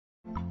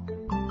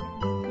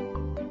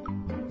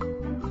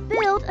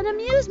build an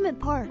amusement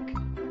park.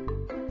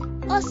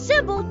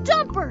 Assemble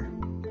dumper!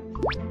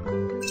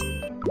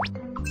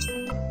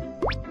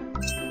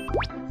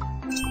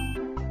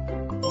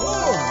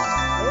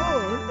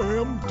 I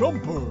am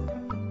Dumper.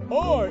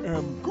 I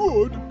am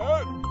good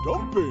at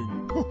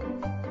dumping.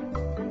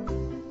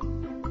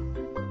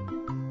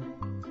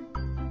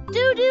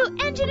 Doo-doo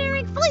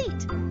engineering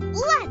fleet!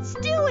 Let's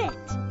do it!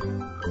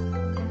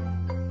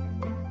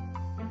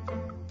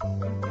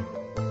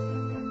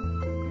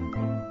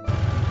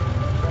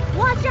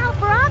 Watch out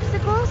for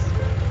obstacles.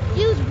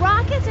 Use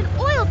rockets and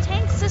oil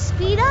tanks to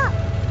speed up.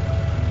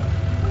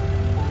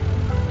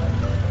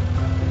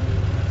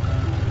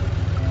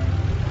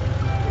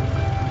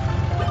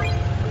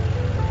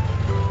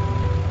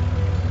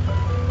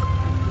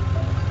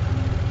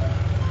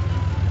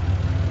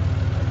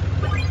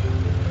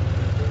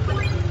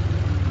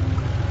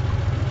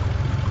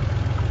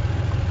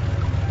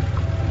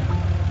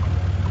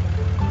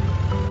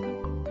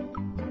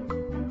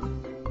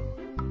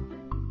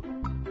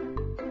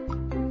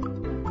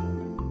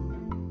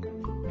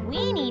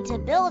 We need to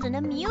build an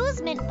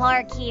amusement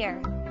park here.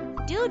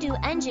 Doo-doo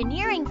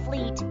engineering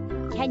fleet,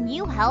 can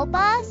you help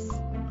us?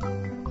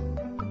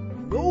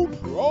 No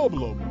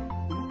problem.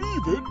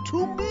 Leave it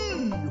to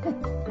me.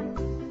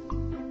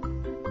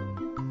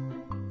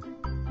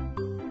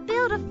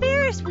 Build a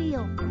Ferris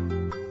wheel.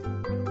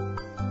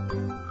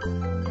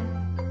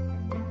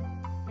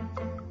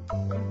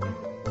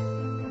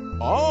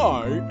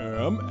 I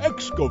am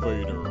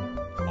Excavator.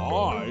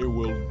 I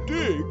will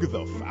dig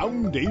the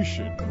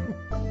foundation.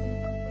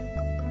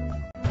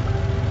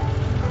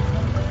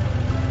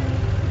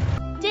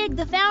 Dig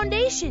the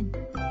foundation.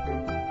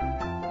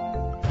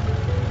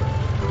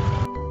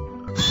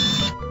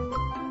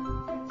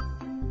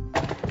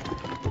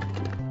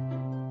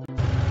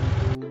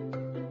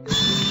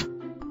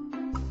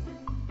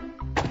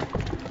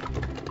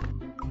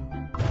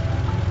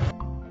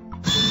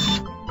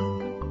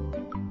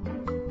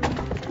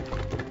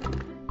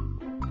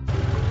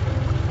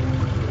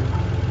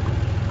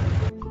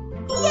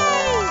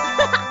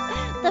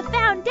 The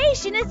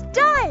foundation is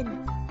done!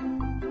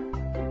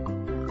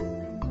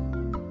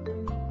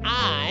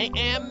 I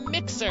am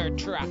Mixer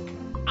Truck.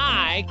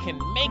 I can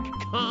make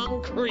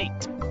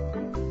concrete.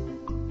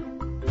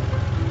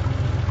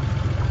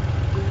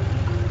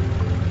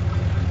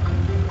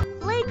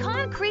 Lay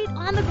concrete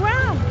on the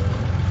ground.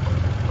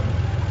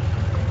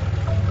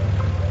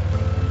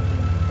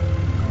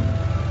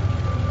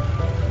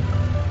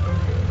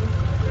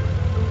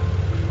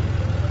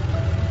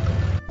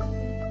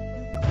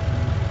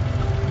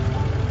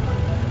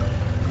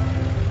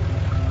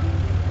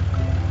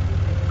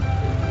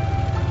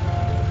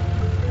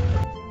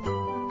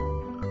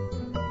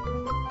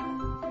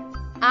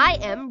 I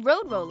am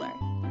Road Roller.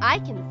 I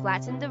can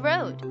flatten the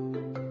road.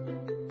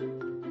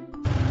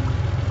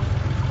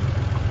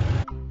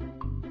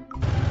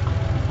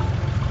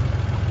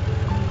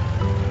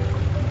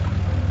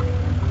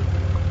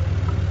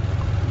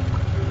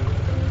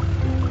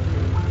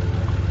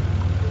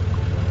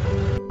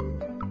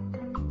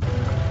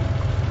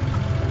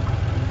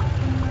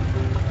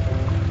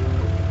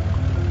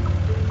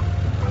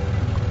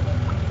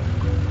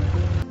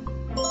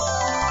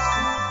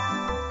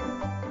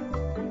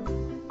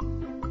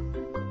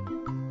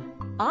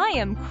 I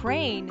am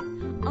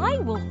Crane. I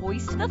will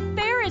hoist the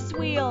Ferris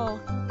wheel.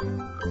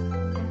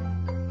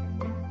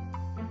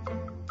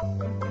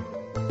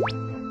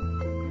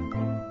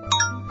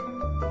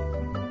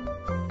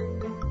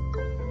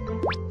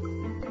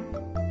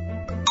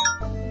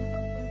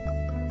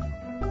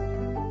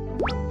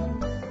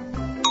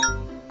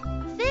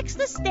 Fix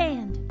the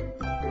stand.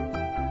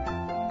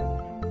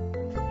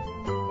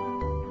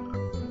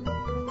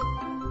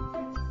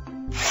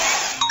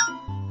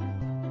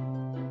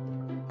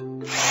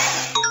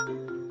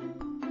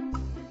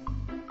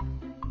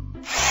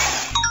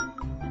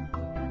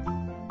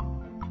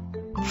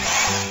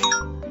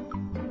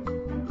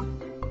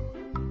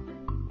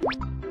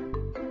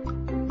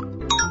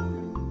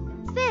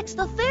 Fix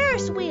the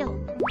Ferris wheel.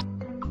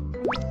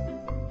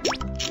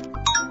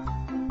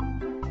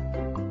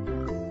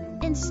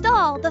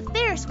 Install the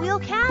Ferris wheel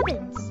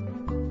cabins.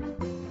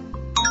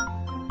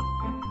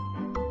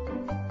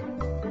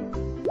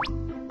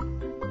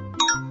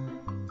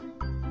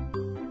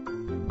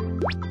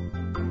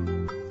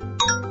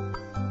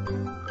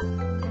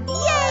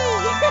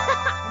 Yay!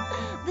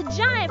 The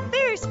giant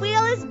Ferris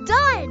wheel is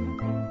done!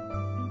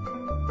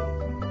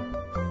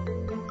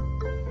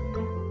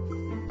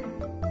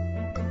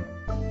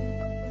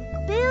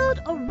 Build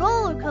a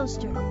roller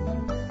coaster.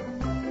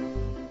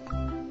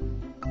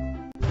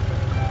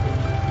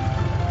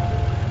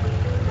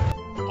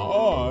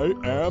 I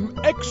am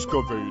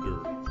Excavator.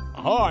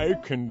 I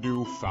can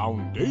do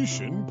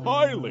foundation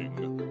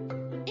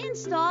piling.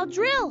 Install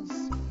drills.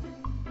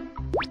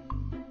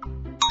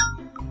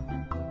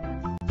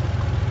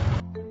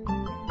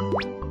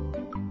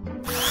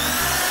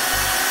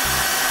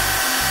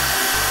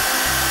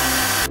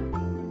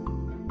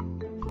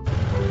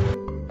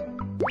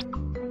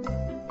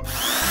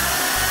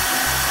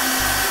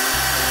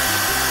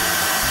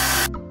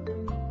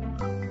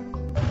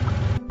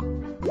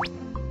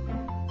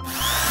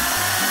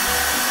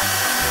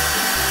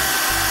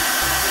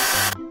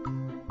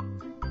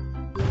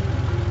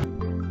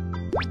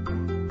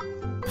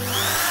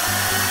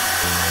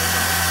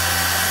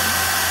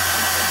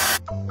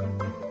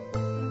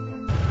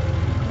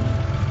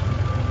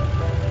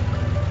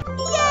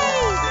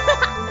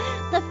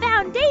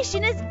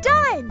 is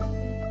done!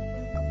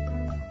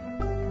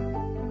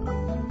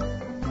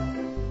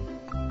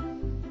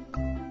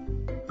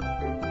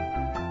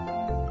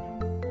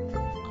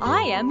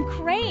 I am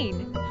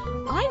Crane.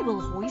 I will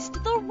hoist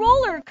the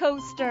roller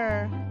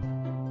coaster.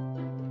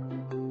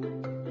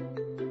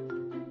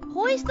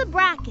 Hoist the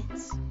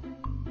brackets.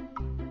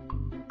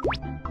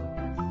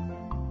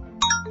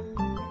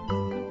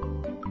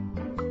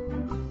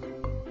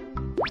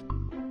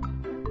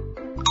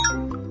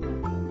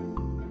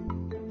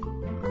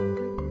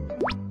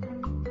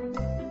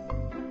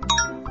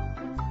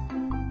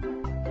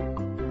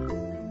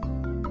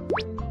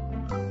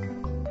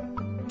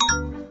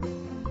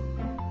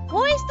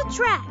 Hoist the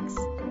tracks.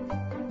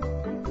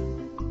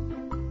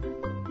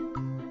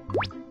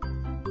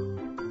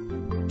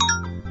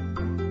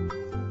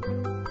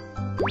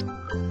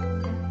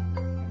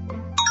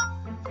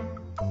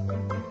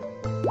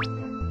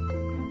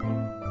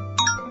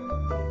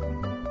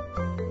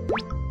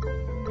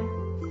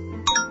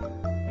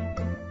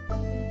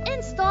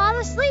 Install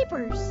the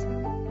sleepers.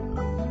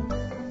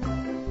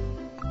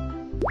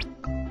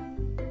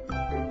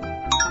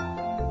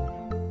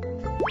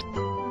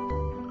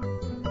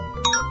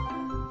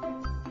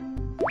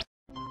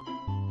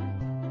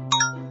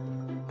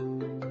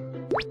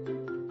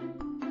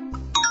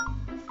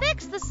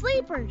 Fix the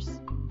sleepers.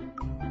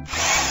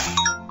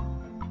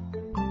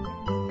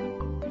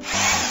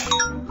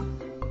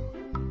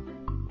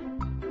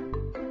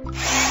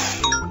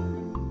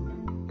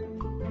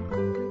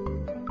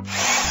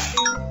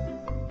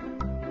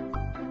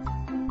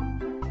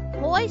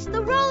 Hoist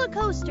the roller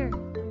coaster.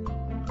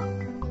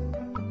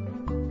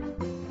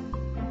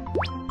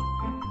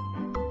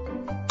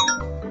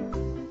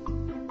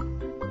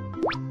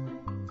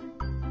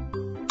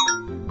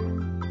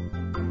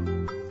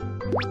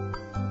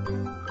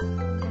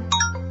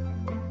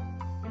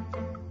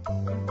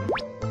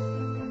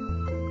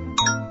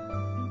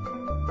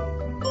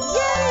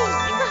 Yay!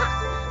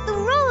 The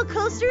roller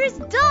coaster is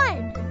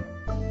done!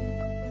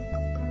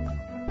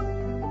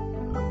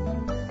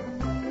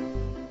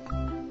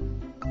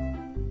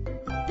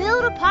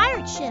 Build a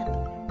pirate ship.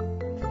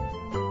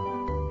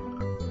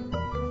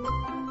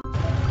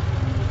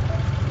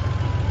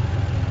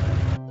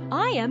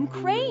 I am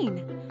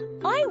Crane.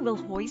 I will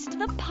hoist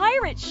the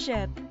pirate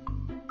ship.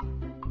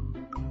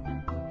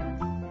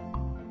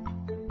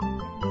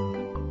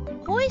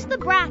 Hoist the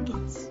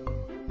brackets.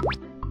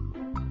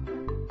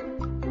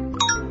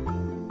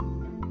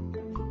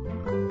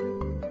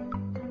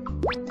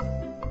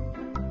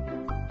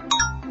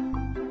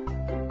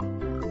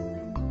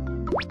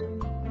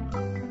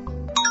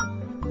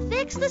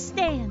 Fix the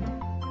stand.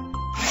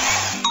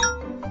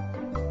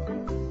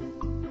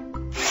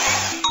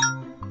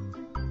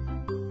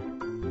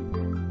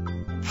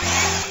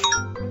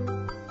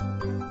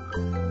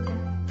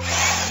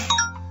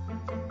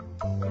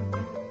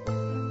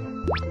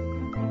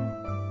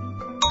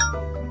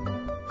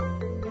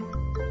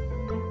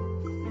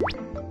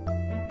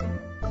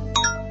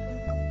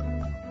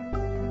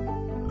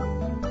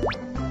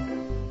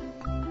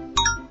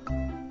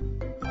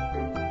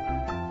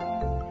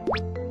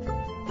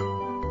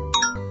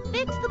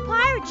 Fix the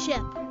pirate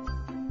ship.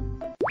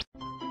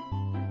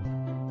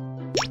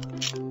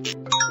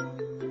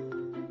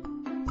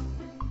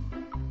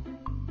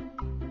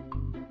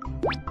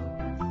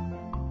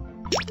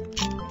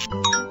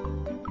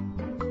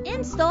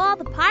 Install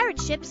the pirate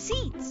ship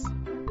seats.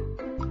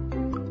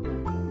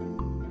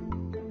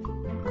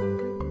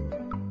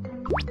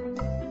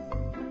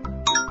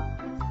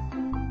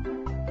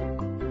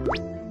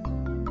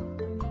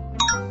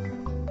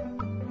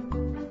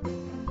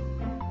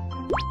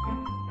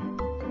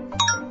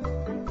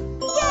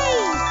 Yay!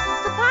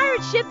 The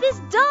pirate ship is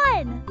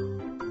done!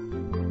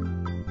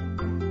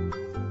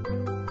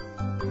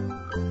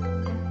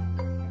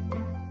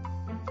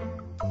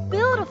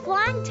 Build a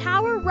flying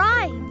tower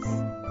rides.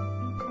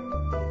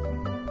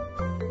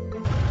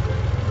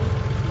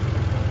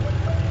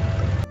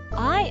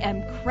 I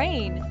am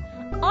Crane.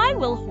 I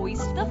will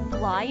hoist the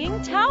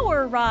flying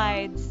tower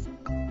rides.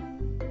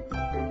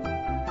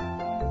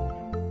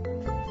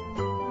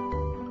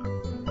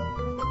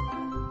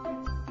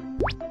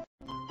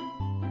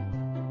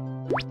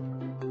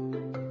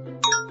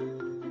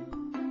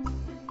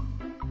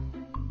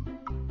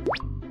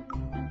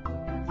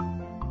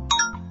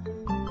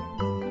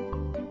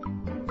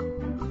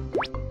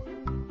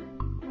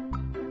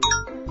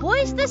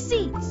 Hoist the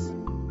seats.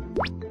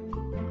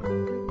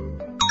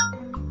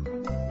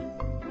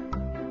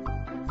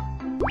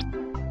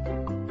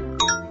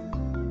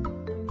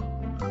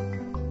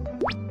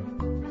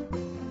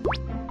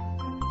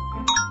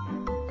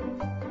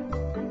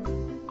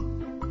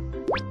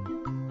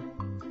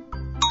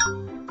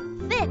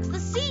 Fix the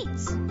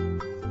seats.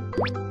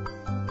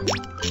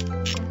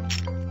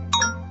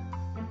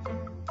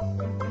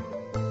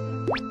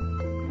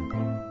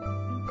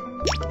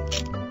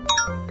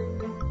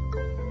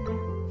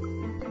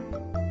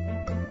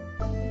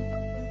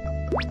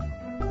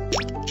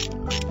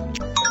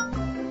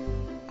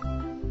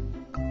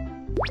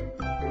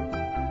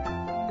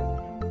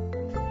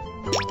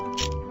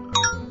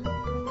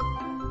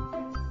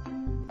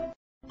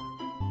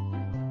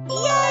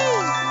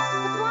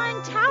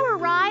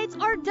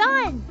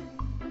 done!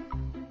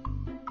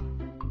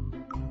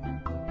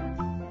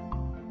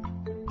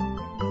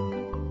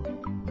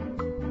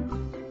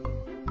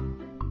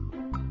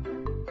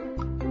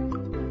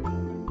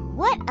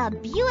 What a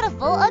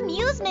beautiful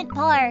amusement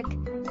park!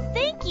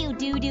 Thank you,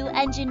 Doo-Doo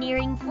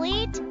Engineering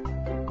Fleet!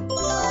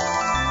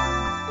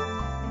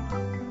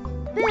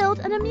 Build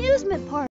an amusement park.